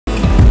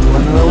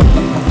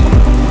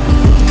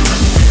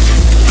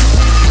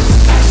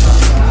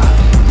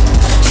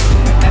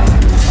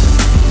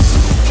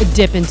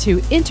Dip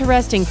into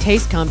interesting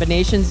taste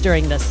combinations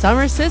during the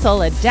Summer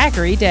Sizzle at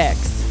Daiquiri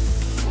Dick's.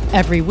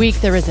 Every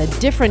week there is a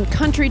different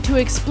country to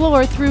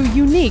explore through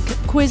unique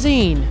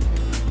cuisine.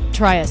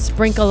 Try a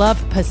sprinkle of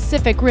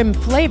Pacific Rim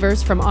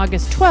flavors from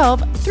August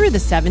 12th through the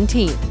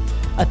 17th.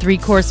 A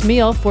 3-course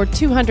meal for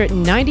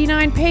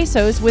 299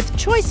 pesos with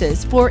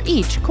choices for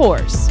each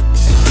course.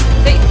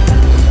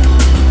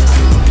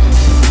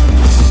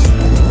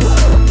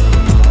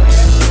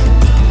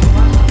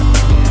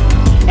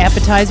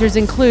 Appetizers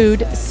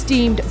include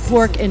steamed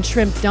pork and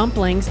shrimp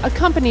dumplings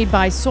accompanied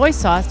by soy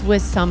sauce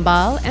with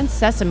sambal and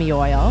sesame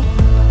oil.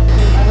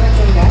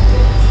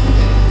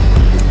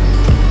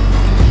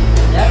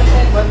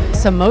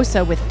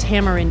 Samosa with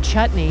tamarind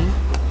chutney.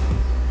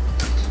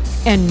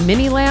 And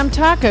mini lamb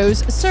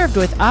tacos served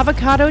with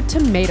avocado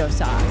tomato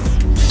sauce.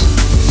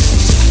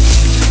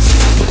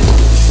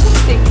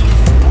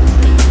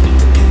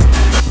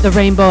 The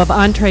rainbow of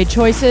entree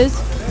choices: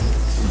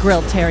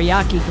 grilled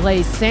teriyaki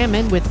glazed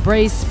salmon with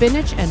braised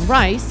spinach and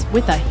rice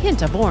with a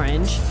hint of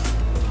orange.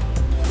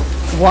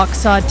 Wok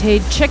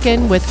sauteed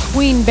chicken with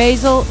queen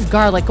basil,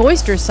 garlic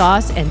oyster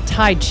sauce, and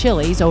Thai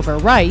chilies over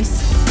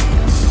rice.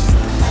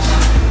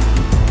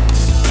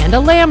 And a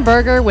lamb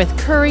burger with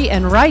curry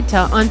and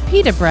raita on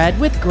pita bread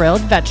with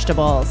grilled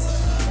vegetables.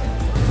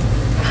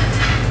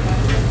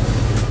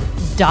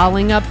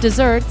 Dolling up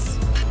desserts: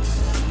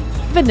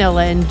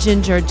 vanilla and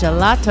ginger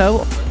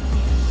gelato,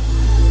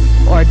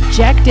 or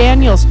Jack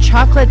Daniel's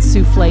chocolate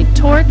souffle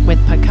torte with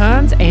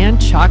pecans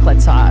and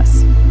chocolate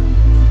sauce.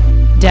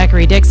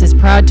 Daiquiri Dick's is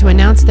proud to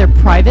announce their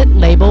private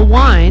label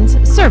wines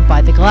served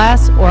by the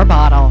glass or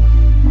bottle.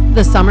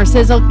 The Summer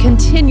Sizzle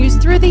continues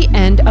through the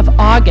end of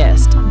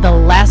August. The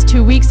last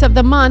 2 weeks of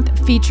the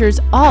month features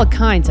all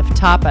kinds of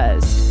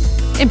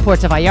tapas. In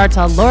Puerto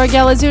Vallarta, Laura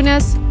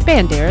Galazunas,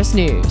 Banderas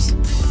News.